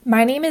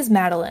My name is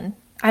Madeline.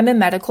 I'm a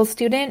medical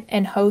student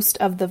and host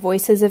of the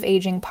Voices of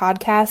Aging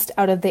podcast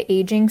out of the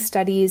Aging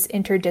Studies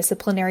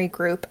Interdisciplinary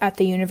Group at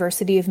the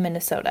University of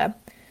Minnesota.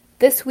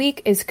 This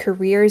week is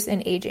Careers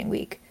in Aging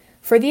Week.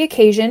 For the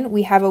occasion,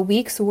 we have a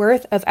week's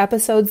worth of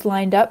episodes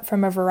lined up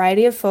from a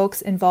variety of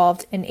folks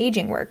involved in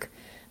aging work.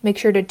 Make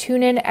sure to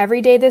tune in every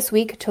day this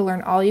week to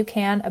learn all you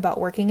can about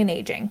working in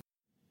aging.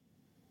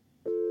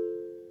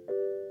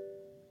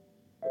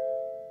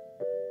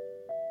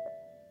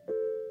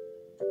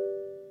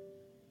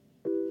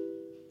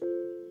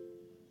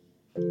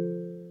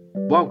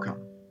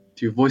 Welcome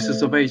to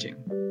Voices of Aging,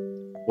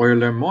 where you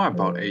learn more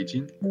about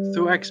aging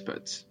through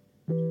experts.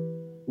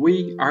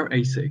 We are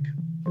ASIG,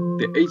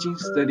 the Aging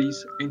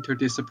Studies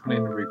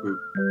Interdisciplinary Group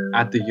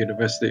at the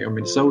University of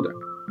Minnesota.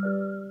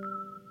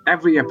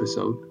 Every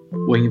episode,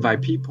 we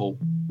invite people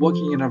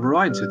working in a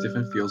variety of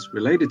different fields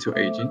related to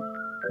aging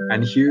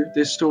and hear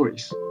their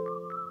stories.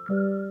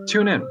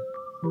 Tune in,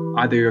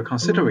 either you're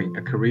considering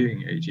a career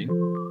in aging,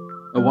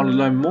 or want to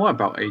learn more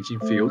about aging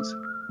fields,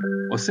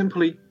 or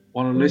simply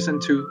want to listen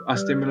to a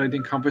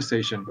stimulating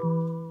conversation.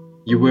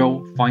 You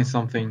will find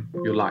something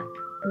you like.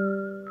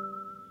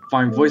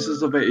 Find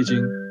Voices of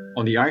Aging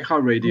on the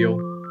iHeartRadio,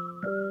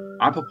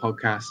 Apple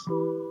Podcasts,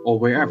 or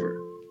wherever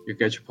you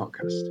get your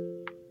podcast.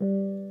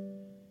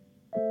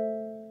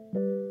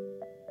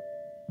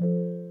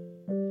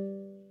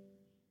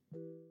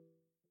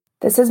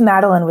 This is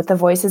Madeline with the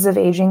Voices of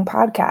Aging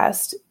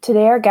podcast.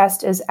 Today our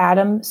guest is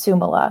Adam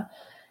Suomala.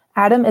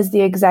 Adam is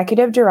the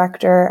Executive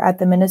Director at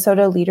the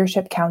Minnesota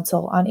Leadership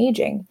Council on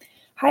Aging.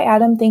 Hi,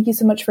 Adam. Thank you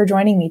so much for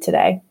joining me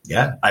today.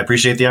 Yeah, I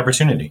appreciate the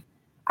opportunity.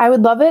 I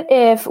would love it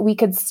if we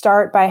could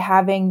start by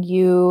having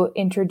you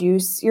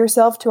introduce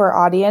yourself to our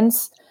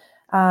audience.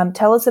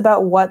 Tell us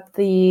about what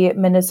the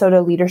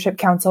Minnesota Leadership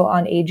Council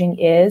on Aging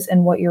is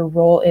and what your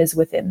role is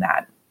within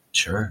that.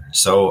 Sure.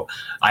 So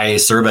I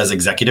serve as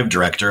Executive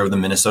Director of the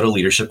Minnesota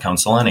Leadership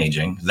Council on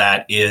Aging.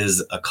 That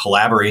is a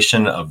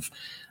collaboration of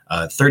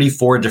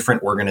 34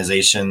 different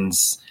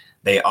organizations.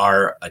 They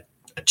are a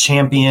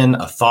champion,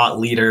 a thought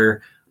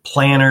leader,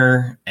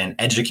 planner, and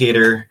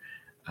educator,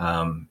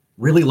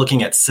 really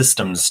looking at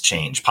systems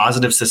change,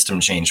 positive system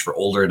change for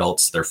older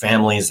adults, their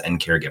families, and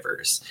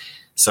caregivers.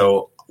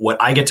 So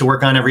what I get to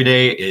work on every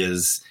day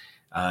is,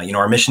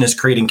 our mission is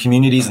creating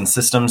communities and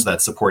systems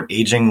that support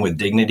aging with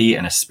dignity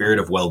and a spirit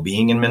of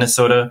well-being in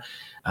Minnesota.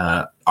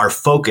 Our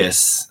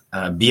focus,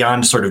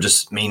 beyond sort of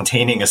just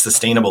maintaining a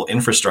sustainable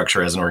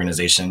infrastructure as an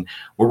organization,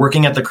 we're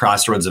working at the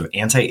crossroads of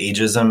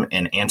anti-ageism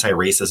and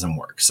anti-racism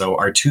work. So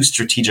our two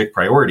strategic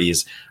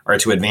priorities are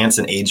to advance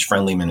an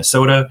age-friendly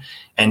Minnesota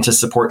and to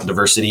support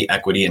diversity,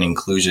 equity, and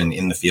inclusion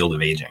in the field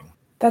of aging.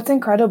 That's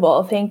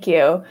incredible. Thank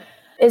you.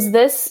 Is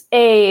this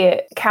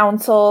a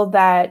council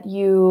that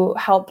you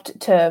helped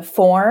to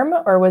form,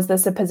 or was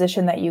this a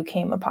position that you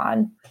came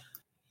upon?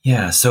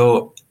 Yeah,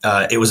 so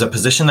it was a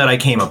position that I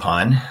came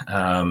upon.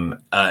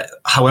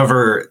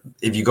 However,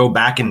 if you go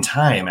back in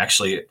time,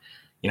 actually,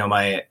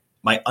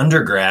 my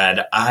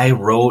undergrad, I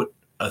wrote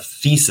a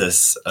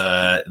thesis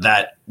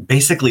that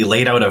basically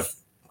laid out a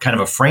kind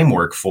of a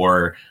framework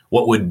for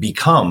what would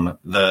become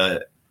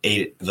the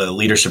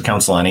Leadership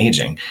Council on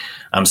Aging.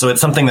 So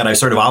it's something that I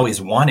sort of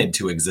always wanted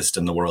to exist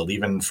in the world,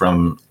 even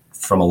from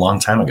a long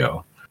time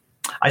ago.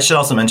 I should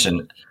also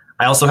mention,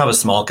 I also have a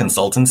small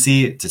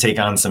consultancy to take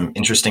on some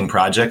interesting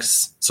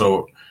projects.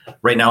 So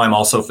right now I'm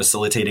also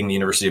facilitating the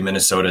University of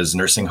Minnesota's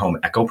Nursing Home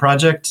Echo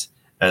Project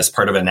as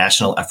part of a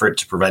national effort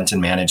to prevent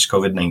and manage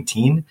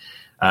COVID-19.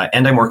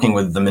 And I'm working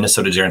with the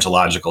Minnesota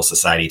Gerontological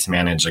Society to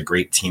manage a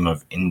great team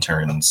of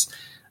interns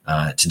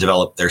to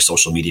develop their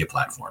social media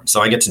platform.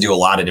 So I get to do a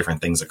lot of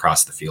different things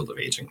across the field of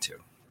aging too.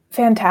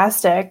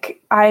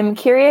 Fantastic. I'm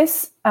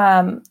curious,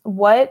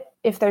 what,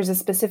 if there's a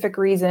specific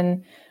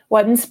reason,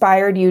 what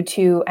inspired you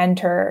to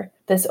enter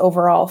this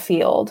overall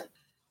field?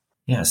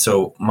 Yeah,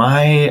 so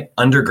my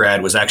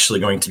undergrad was actually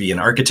going to be in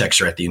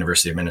architecture at the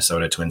University of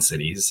Minnesota, Twin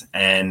Cities.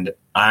 And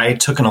I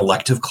took an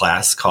elective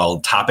class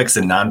called Topics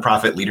in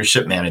Nonprofit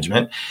Leadership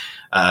Management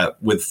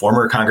with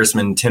former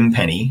Congressman Tim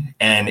Penny.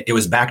 And it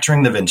was back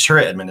during the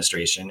Ventura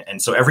administration.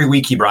 And so every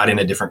week he brought in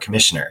a different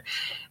commissioner.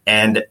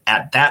 And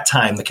at that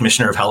time, the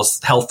Commissioner of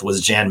Health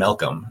was Jan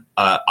Malcolm,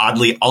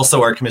 oddly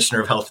also our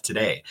Commissioner of Health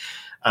today.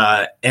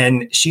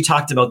 And she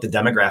talked about the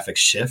demographic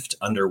shift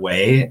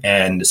underway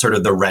and sort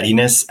of the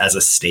readiness as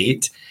a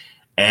state.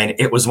 And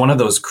it was one of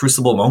those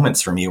crucible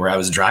moments for me where I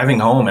was driving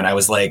home and I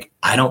was like,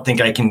 I don't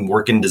think I can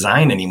work in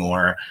design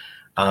anymore.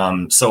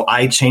 So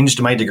I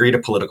changed my degree to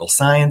political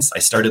science. I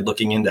started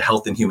looking into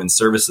health and human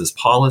services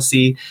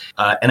policy,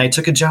 and I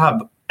took a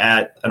job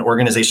at an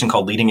organization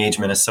called Leading Age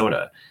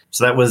Minnesota.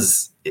 So that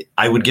was,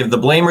 I would give the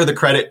blame or the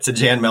credit to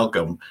Jan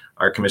Malcolm,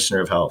 our Commissioner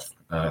of Health,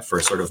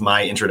 for sort of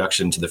my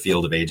introduction to the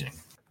field of aging.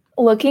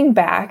 Looking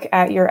back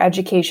at your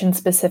education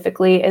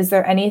specifically, is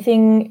there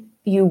anything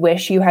you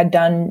wish you had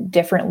done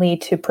differently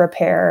to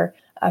prepare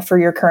for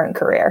your current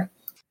career?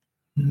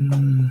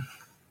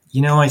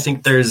 I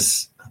think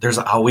there's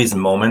always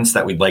moments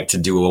that we'd like to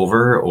do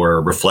over,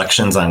 or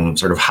reflections on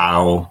sort of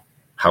how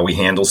we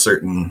handle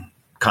certain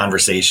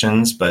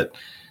conversations, but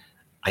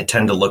I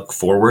tend to look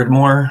forward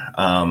more.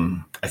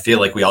 I feel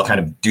like we all kind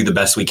of do the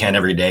best we can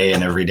every day,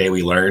 and every day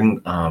we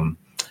learn.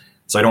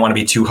 So I don't want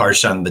to be too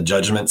harsh on the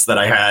judgments that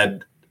I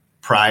had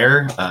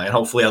prior. And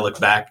hopefully I look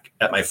back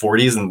at my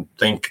 40s and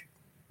think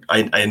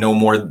I know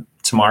more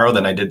tomorrow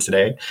than I did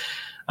today.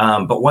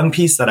 But one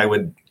piece that I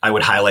would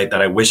highlight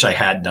that I wish I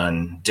had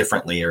done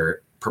differently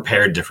or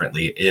prepared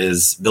differently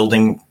is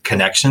building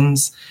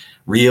connections,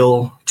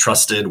 real,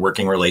 trusted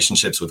working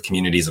relationships with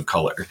communities of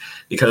color.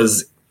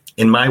 Because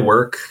in my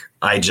work,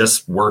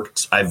 I've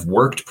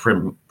worked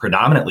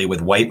predominantly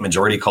with white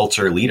majority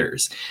culture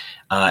leaders,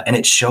 and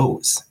it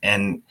shows.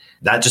 And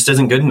that just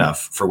isn't good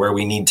enough for where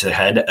we need to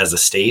head as a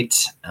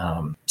state.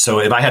 So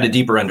if I had a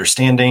deeper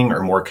understanding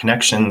or more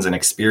connections and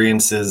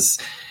experiences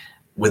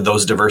with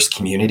those diverse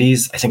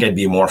communities, I think I'd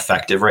be more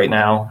effective right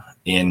now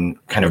in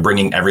kind of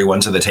bringing everyone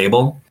to the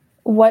table.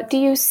 What do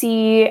you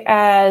see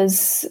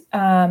as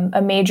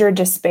a major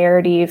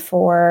disparity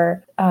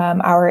for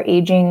our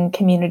aging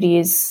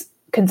communities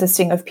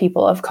consisting of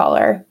people of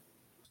color?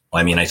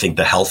 I mean, I think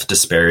the health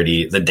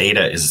disparity, the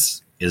data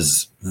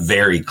is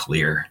very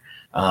clear.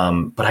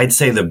 But I'd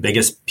say the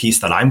biggest piece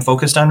that I'm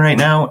focused on right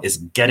now is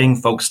getting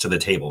folks to the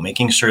table,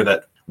 making sure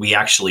that we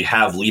actually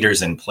have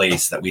leaders in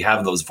place, that we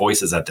have those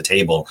voices at the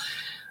table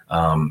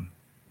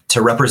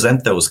to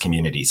represent those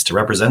communities, to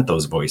represent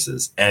those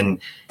voices. And,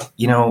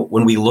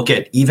 when we look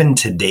at even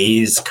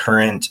today's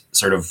current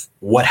sort of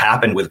what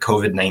happened with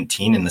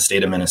COVID-19 in the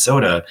state of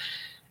Minnesota,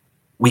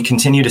 we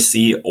continue to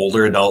see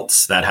older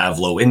adults that have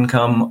low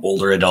income,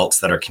 older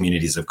adults that are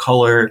communities of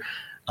color,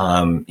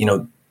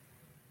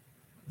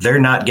 they're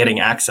not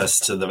getting access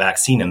to the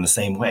vaccine in the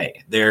same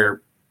way.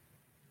 Their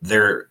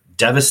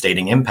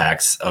devastating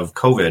impacts of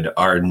COVID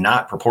are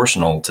not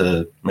proportional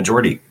to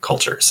majority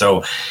culture.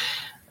 So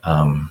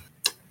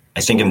I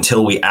think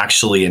until we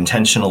actually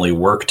intentionally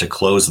work to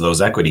close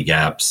those equity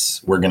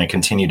gaps, we're going to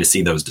continue to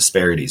see those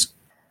disparities.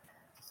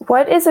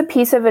 What is a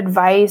piece of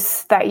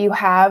advice that you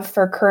have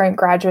for current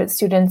graduate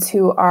students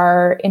who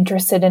are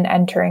interested in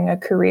entering a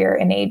career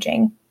in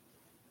aging?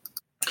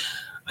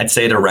 I'd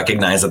say to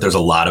recognize that there's a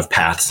lot of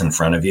paths in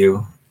front of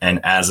you. And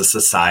as a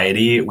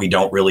society, we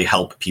don't really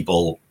help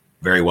people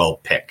very well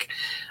pick.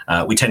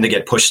 We tend to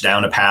get pushed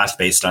down a path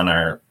based on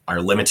our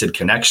limited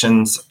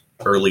connections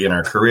early in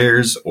our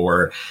careers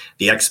or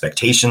the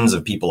expectations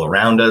of people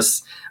around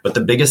us. But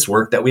the biggest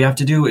work that we have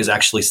to do is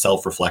actually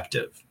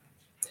self-reflective.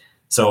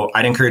 So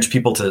I'd encourage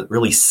people to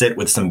really sit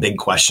with some big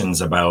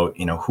questions about,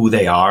 who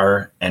they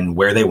are and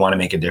where they want to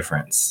make a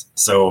difference.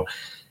 So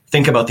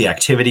think about the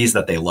activities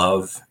that they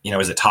love.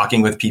 Is it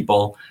talking with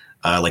people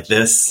like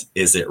this?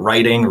 Is it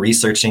writing,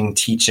 researching,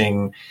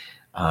 teaching?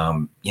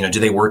 Do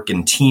they work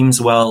in teams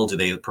well? Do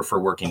they prefer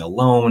working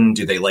alone?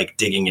 Do they like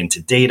digging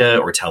into data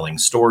or telling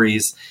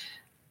stories?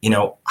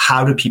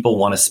 How do people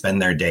want to spend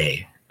their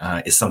day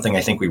is something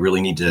I think we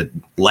really need to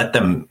let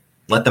them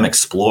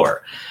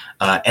explore.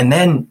 And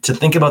then to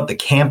think about the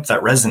camp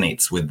that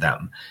resonates with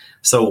them.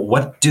 So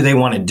what do they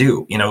want to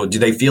do? Do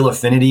they feel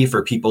affinity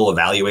for people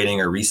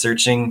evaluating or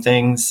researching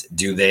things?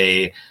 Do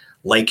they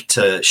like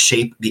to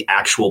shape the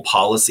actual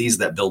policies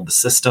that build the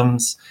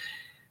systems?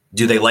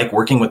 Do they like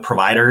working with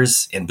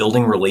providers and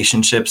building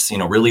relationships,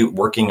 really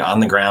working on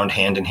the ground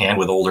hand in hand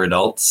with older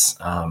adults?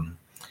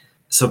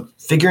 So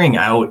figuring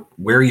out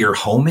where your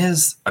home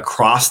is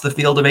across the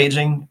field of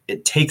aging,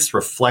 it takes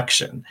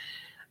reflection,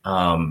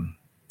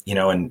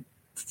 and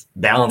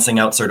balancing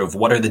out sort of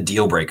what are the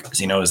deal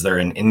breakers? Is there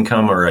an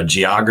income or a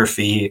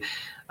geography?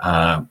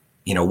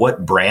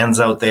 What brands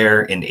out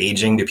there in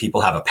aging do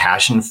people have a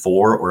passion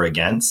for or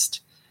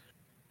against?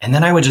 And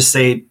then I would just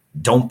say,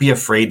 don't be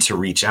afraid to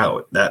reach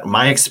out. That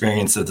my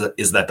experience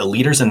is that the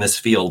leaders in this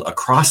field,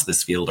 across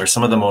this field, are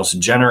some of the most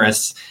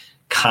generous,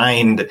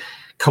 kind,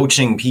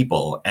 coaching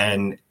people.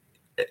 And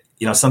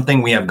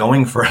something we have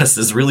going for us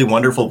is really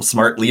wonderful,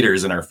 smart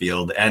leaders in our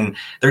field, and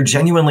they're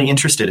genuinely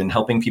interested in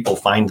helping people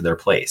find their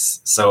place.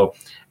 So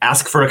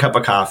ask for a cup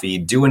of coffee,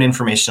 do an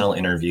informational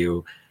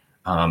interview.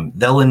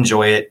 They'll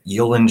enjoy it,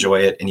 you'll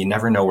enjoy it, and you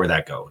never know where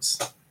that goes.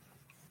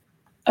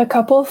 A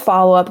couple of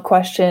follow-up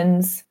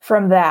questions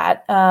from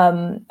that.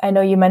 I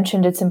know you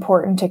mentioned it's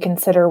important to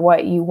consider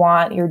what you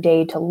want your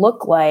day to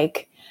look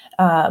like.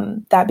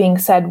 That being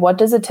said, what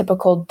does a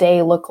typical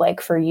day look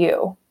like for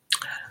you?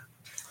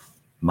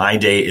 My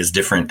day is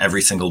different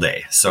every single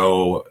day.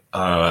 So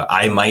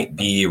I might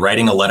be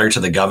writing a letter to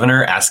the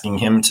governor asking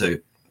him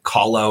to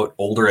call out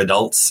older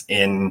adults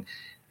in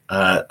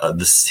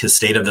his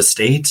state of the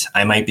state.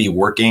 I might be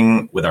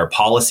working with our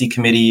policy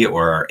committee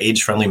or our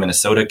Age Friendly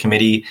Minnesota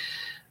committee,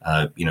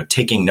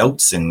 taking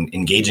notes and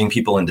engaging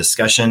people in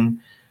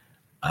discussion.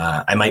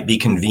 I might be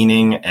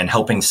convening and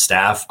helping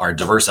staff our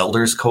Diverse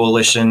Elders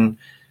Coalition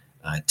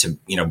to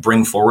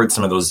bring forward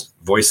some of those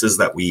voices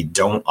that we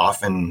don't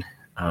often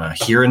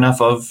hear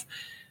enough of.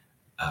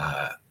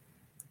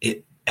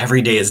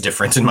 Every day is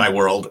different in my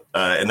world.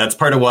 And that's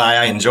part of why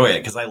I enjoy it,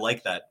 because I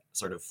like that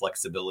sort of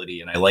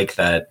flexibility. And I like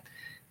that,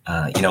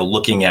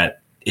 looking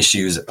at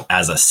issues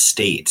as a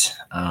state.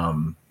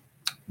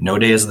 No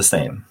day is the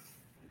same.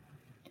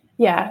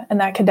 Yeah, and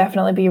that could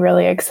definitely be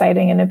really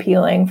exciting and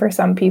appealing for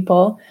some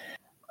people.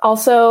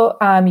 Also,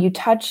 you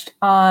touched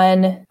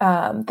on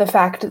the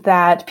fact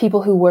that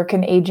people who work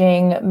in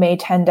aging may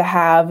tend to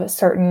have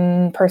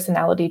certain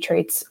personality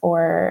traits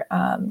or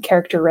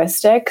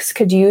characteristics.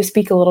 Could you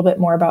speak a little bit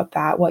more about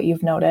that, what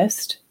you've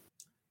noticed?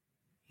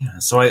 Yeah,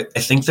 so I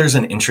think there's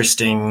an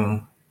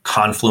interesting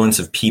confluence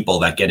of people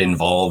that get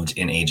involved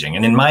in aging.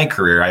 And in my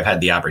career, I've had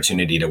the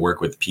opportunity to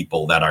work with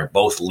people that are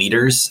both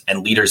leaders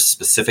and leaders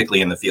specifically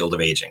in the field of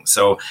aging.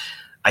 So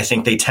I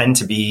think they tend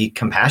to be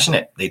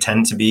compassionate. They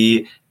tend to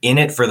be in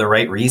it for the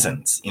right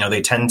reasons.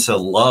 They tend to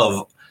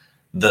love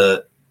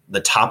the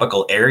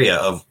topical area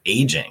of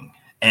aging.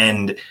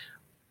 And,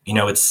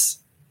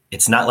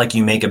 it's not like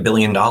you make $1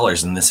 billion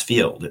in this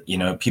field.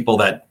 People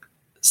that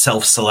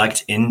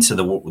self-select into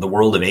the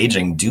world of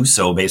aging do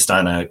so based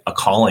on a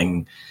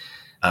calling,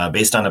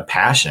 based on a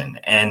passion.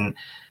 And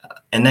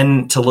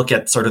then to look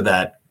at sort of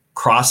that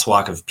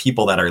crosswalk of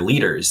people that are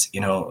leaders,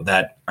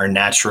 that are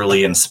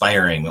naturally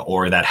inspiring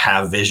or that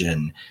have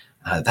vision.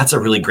 That's a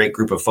really great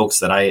group of folks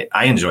that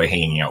I enjoy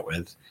hanging out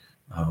with.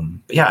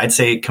 But yeah, I'd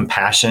say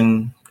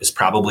compassion is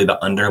probably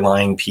the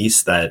underlying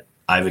piece that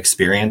I've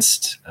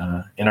experienced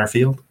in our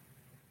field.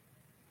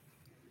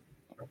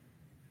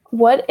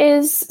 What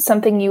is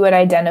something you would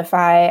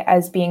identify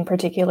as being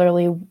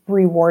particularly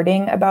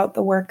rewarding about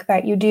the work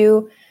that you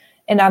do?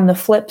 And on the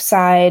flip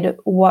side,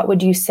 what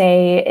would you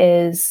say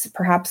is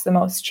perhaps the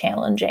most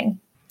challenging?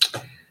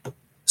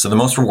 So the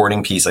most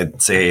rewarding piece,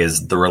 I'd say,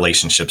 is the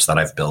relationships that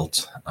I've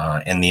built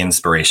and the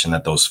inspiration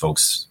that those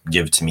folks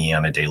give to me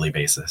on a daily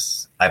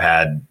basis. I've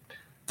had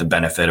the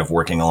benefit of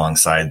working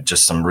alongside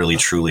just some really,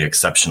 truly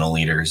exceptional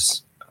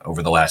leaders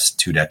over the last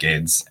 2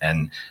 decades,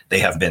 and they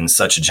have been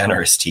such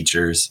generous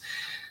teachers.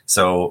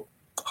 So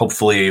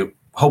hopefully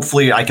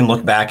I can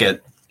look back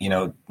at,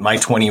 my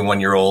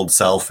 21-year-old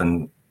self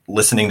and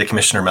listening to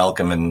Commissioner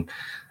Malcolm and,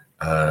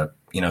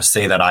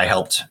 say that I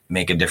helped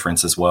make a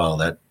difference as well,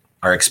 that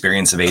our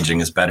experience of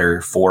aging is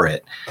better for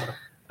it,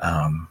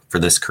 for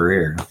this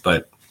career.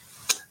 But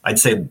I'd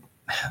say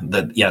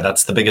that,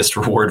 that's the biggest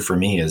reward for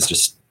me, is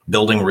just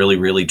building really,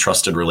 really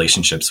trusted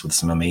relationships with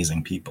some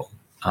amazing people.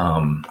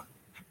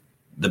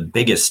 The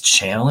biggest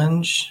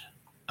challenge,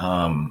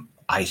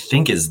 I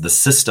think, is the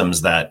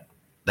systems that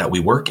we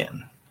work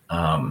in.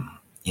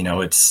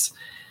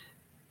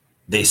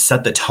 They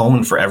set the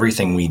tone for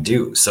everything we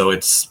do. So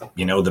it's,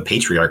 the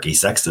patriarchy,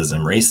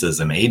 sexism,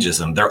 racism,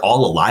 ageism, they're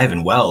all alive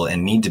and well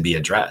and need to be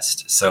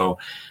addressed. So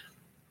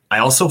I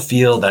also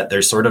feel that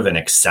there's sort of an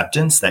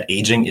acceptance that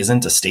aging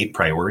isn't a state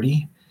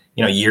priority.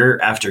 Year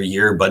after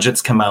year,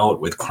 budgets come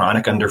out with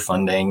chronic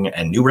underfunding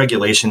and new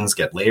regulations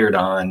get layered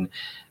on.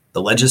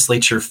 The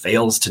legislature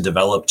fails to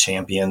develop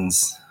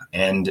champions,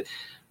 and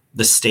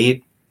the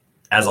state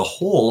as a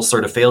whole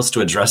sort of fails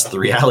to address the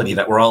reality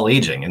that we're all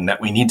aging and that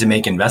we need to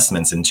make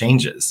investments and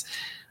changes.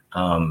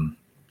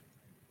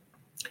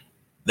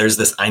 There's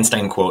this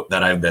Einstein quote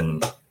that I've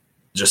been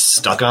just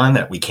stuck on,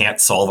 that we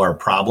can't solve our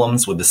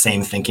problems with the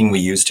same thinking we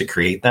use to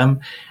create them.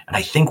 And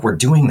I think we're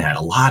doing that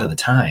a lot of the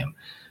time.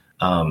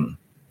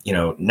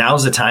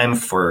 Now's the time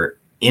for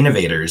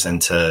innovators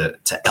and to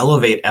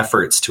elevate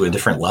efforts to a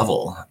different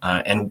level.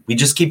 And we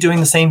just keep doing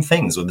the same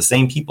things with the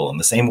same people in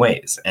the same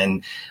ways.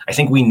 And I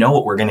think we know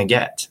what we're going to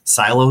get: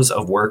 silos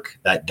of work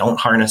that don't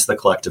harness the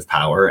collective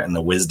power and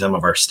the wisdom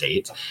of our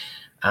state.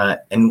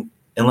 And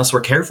unless we're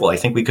careful, I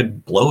think we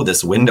could blow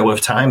this window of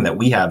time that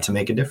we have to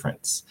make a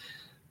difference.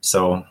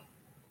 So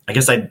I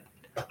guess I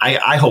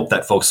hope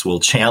that folks will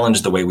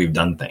challenge the way we've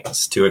done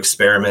things, to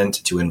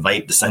experiment, to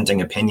invite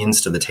dissenting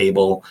opinions to the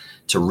table,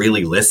 to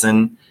really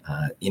listen.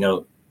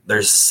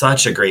 There's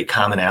such a great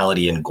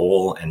commonality in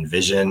goal and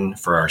vision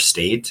for our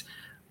state,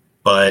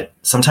 but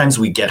sometimes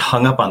we get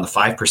hung up on the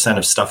 5%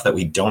 of stuff that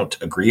we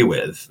don't agree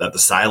with, that the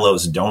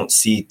silos don't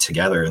see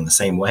together in the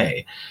same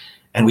way,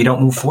 and we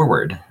don't move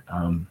forward.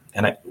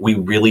 We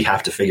really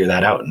have to figure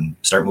that out and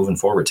start moving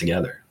forward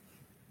together.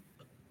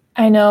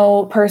 I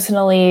know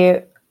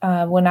personally,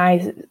 when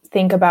I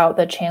think about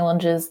the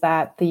challenges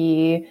that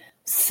the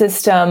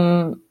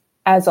system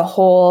as a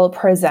whole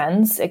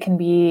presents, it can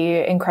be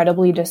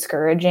incredibly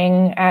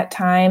discouraging at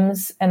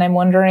times. And I'm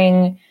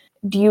wondering,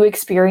 do you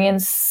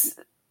experience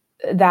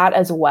that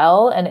as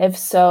well? And if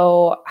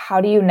so,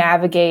 how do you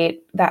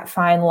navigate that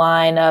fine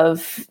line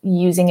of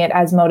using it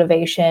as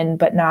motivation,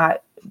 but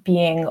not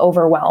being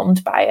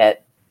overwhelmed by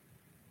it?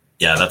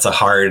 Yeah, it's a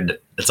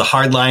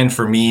hard line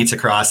for me to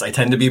cross. I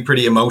tend to be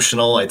pretty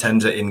emotional. I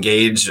tend to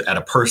engage at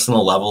a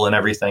personal level and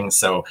everything.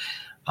 So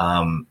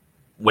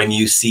when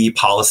you see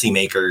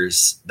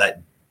policymakers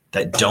that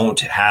don't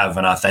have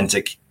an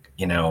authentic,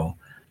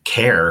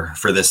 care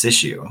for this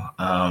issue,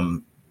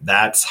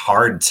 that's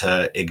hard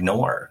to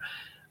ignore.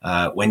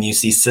 When you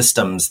see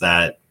systems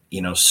that,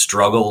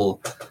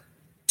 struggle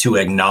to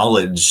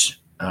acknowledge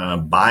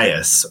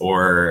bias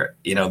or,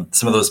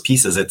 some of those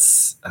pieces,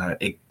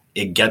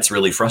 it gets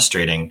really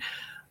frustrating.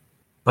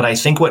 But I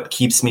think what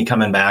keeps me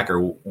coming back, or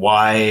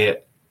why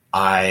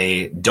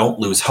I don't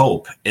lose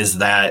hope, is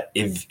that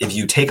if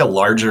you take a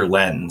larger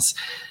lens,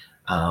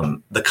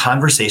 the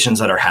conversations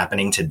that are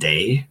happening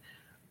today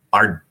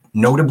are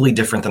notably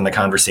different than the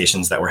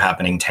conversations that were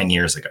happening 10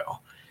 years ago.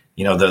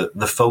 You know,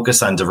 the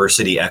focus on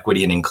diversity,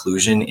 equity, and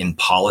inclusion in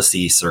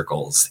policy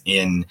circles,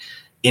 in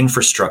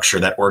infrastructure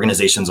that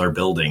organizations are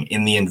building,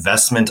 in the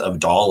investment of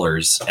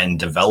dollars and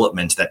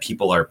development that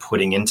people are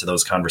putting into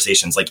those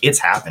conversations, like it's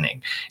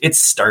happening, it's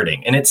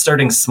starting, and it's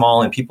starting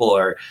small, and people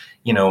are,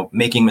 you know,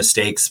 making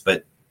mistakes,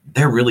 but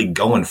they're really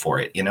going for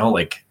it, you know,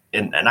 like,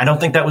 and I don't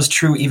think that was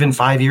true even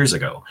 5 years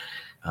ago.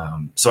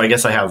 So I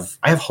guess I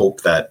have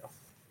hope that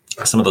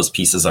some of those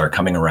pieces are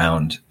coming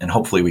around, and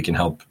hopefully we can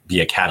help be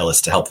a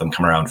catalyst to help them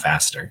come around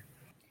faster.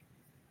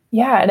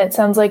 Yeah. And it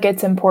sounds like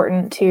it's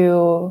important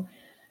to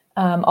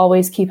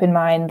always keep in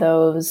mind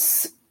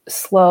those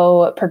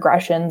slow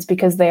progressions,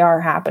 because they are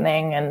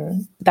happening,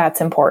 and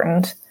that's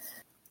important.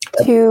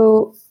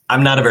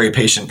 I'm not a very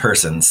patient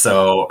person,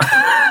 so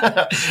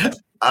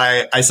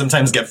I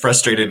sometimes get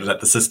frustrated that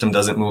the system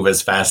doesn't move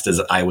as fast as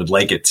I would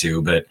like it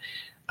to, but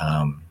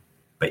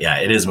yeah,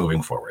 it is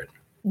moving forward.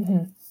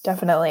 Mm-hmm,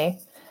 definitely.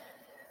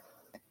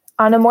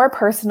 On a more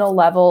personal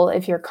level,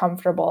 if you're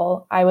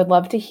comfortable, I would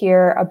love to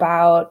hear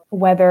about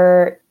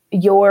whether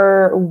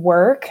your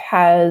work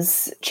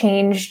has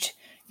changed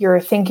your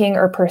thinking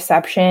or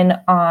perception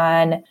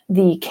on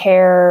the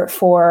care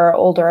for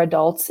older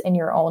adults in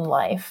your own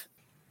life.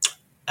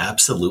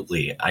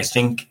 Absolutely. I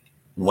think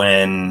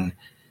when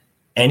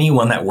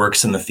anyone that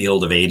works in the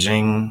field of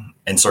aging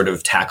and sort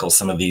of tackles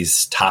some of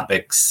these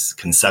topics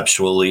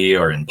conceptually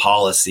or in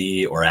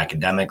policy or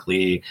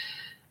academically,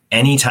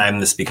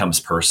 anytime this becomes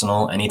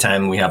personal,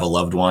 anytime we have a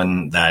loved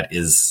one that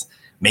is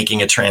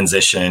making a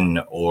transition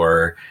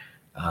or,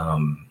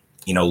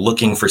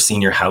 looking for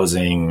senior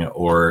housing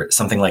or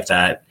something like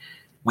that,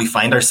 we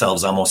find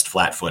ourselves almost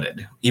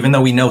flat-footed. Even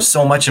though we know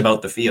so much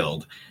about the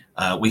field,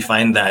 we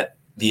find that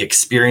the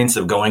experience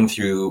of going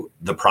through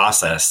the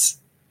process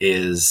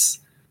is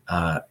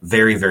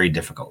very, very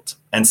difficult.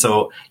 And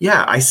so,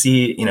 yeah, I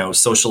see,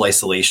 social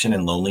isolation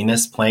and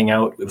loneliness playing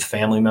out with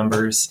family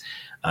members.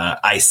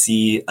 I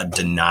see a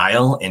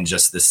denial and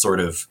just this sort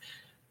of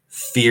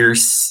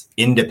fierce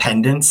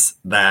independence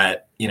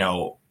that,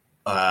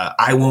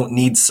 I won't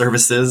need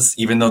services,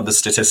 even though the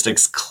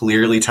statistics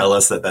clearly tell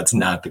us that that's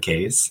not the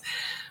case.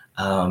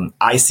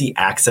 I see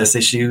access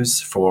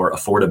issues for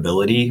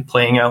affordability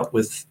playing out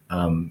with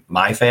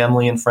my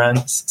family and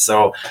friends.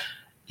 So,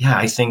 yeah,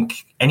 I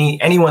think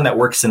anyone that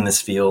works in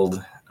this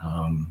field,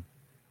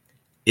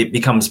 it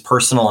becomes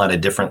personal at a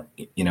different,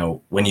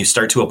 when you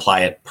start to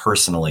apply it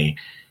personally,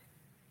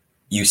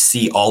 you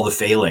see all the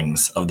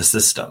failings of the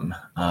system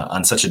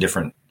on such a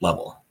different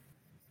level.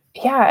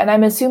 Yeah, and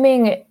I'm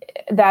assuming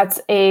that's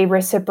a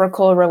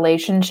reciprocal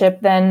relationship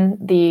then,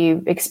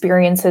 the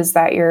experiences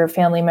that your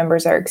family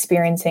members are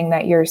experiencing,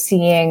 that you're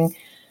seeing,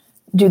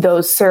 do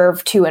those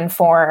serve to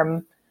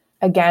inform,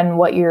 again,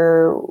 what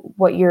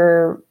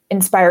you're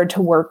inspired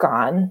to work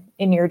on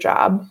in your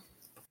job?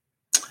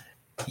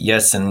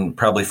 Yes, and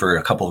probably for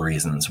a couple of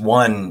reasons.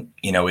 One,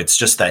 it's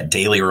just that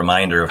daily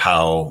reminder of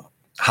how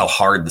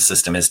hard the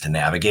system is to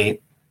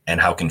navigate and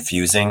how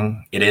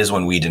confusing it is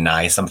when we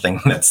deny something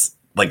that's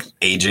like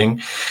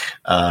aging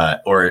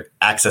or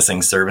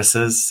accessing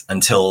services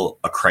until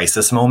a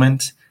crisis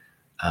moment.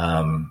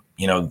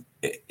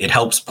 It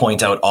helps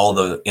point out all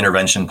the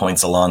intervention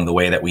points along the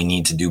way that we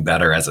need to do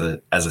better as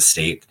a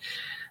state.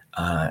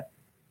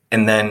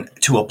 And then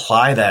to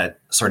apply that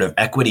sort of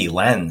equity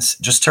lens,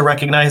 just to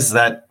recognize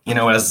that,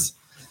 as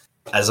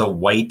a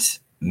white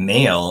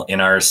male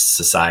in our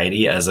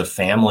society, as a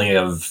family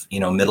of,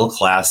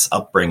 middle-class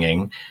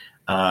upbringing,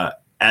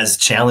 as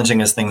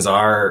challenging as things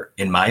are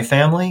in my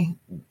family,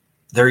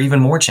 they're even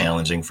more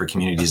challenging for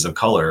communities of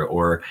color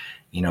or,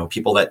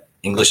 people that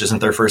English isn't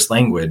their first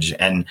language.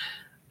 And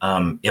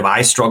if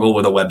I struggle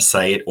with a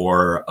website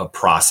or a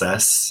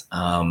process,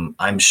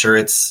 I'm sure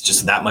it's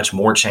just that much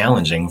more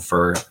challenging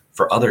for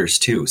others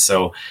too.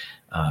 So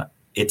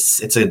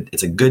it's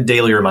a good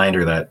daily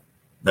reminder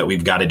that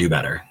we've got to do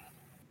better.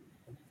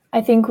 I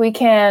think we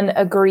can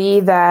agree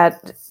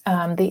that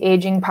the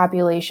aging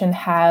population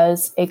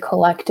has a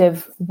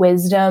collective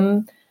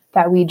wisdom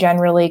that we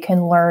generally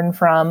can learn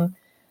from.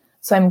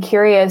 So I'm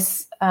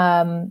curious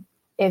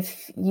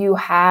if you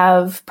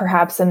have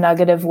perhaps a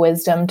nugget of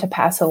wisdom to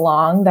pass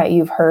along that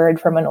you've heard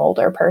from an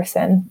older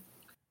person.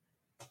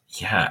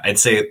 Yeah, I'd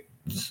say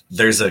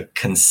there's a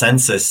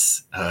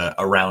consensus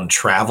around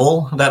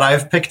travel that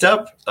I've picked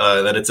up,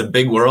 that it's a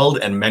big world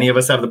and many of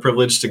us have the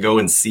privilege to go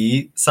and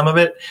see some of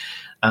it.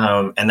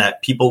 And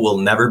that people will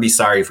never be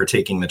sorry for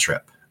taking the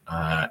trip.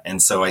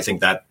 And so I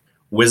think that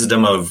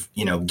wisdom of,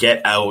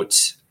 get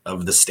out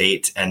of the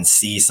state and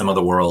see some of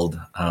the world,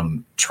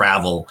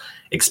 travel,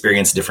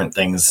 experience different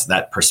things,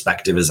 that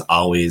perspective is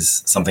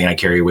always something I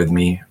carry with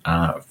me,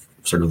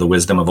 sort of the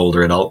wisdom of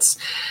older adults.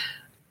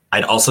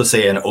 I'd also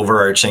say an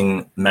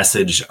overarching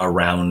message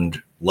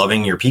around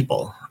loving your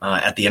people.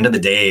 At the end of the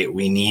day,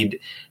 we need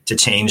to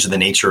change the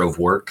nature of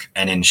work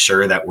and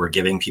ensure that we're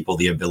giving people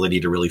the ability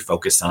to really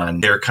focus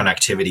on their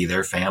connectivity,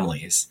 their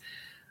families.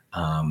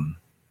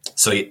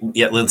 So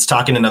yeah, let's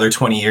talk in another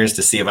 20 years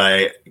to see if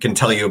I can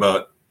tell you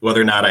about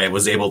whether or not I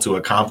was able to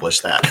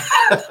accomplish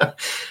that.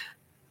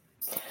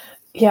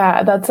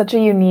 Yeah, that's such a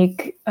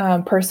unique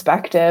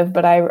perspective,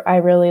 but I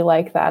really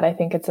like that. I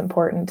think it's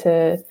important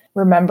to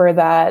remember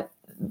that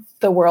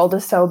the world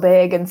is so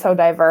big and so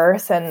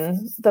diverse,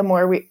 and the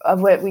more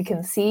of what we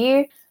can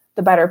see,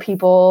 the better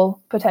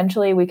people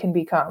potentially we can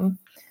become.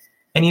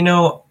 And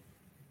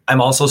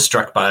I'm also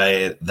struck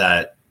by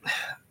the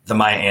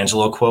Maya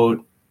Angelou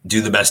quote, do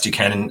the best you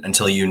can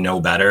until you know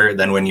better.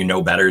 Then when you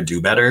know better,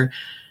 do better.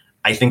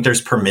 I think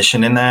there's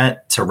permission in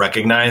that to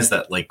recognize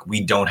that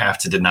we don't have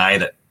to deny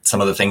that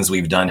some of the things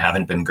we've done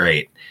haven't been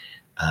great.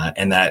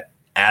 And that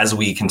as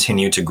we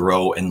continue to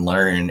grow and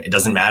learn, it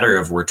doesn't matter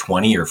if we're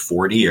 20 or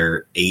 40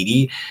 or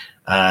 80,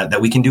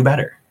 that we can do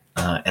better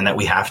and that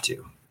we have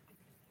to.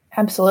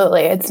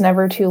 Absolutely. It's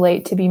never too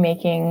late to be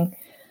making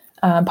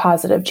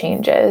positive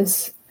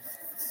changes.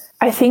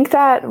 I think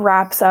that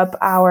wraps up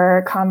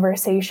our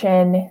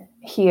conversation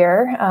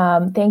here.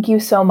 Thank you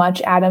so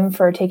much, Adam,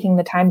 for taking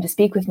the time to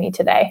speak with me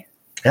today.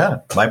 Yeah,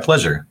 my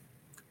pleasure.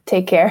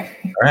 Take care.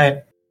 All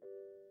right.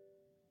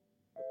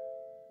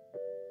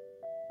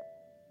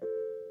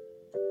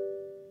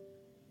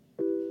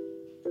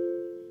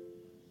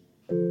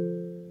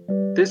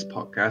 This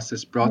podcast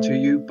is brought to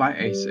you by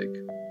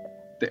ASIC,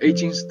 the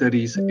Aging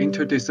Studies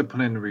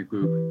Interdisciplinary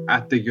Group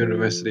at the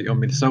University of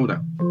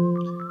Minnesota.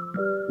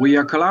 We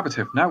are a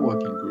collaborative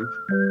networking group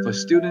for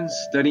students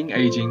studying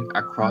aging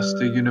across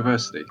the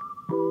university.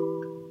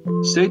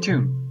 Stay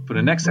tuned for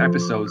the next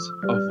episodes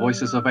of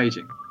Voices of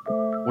Aging,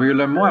 where you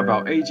learn more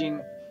about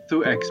aging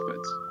through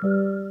experts.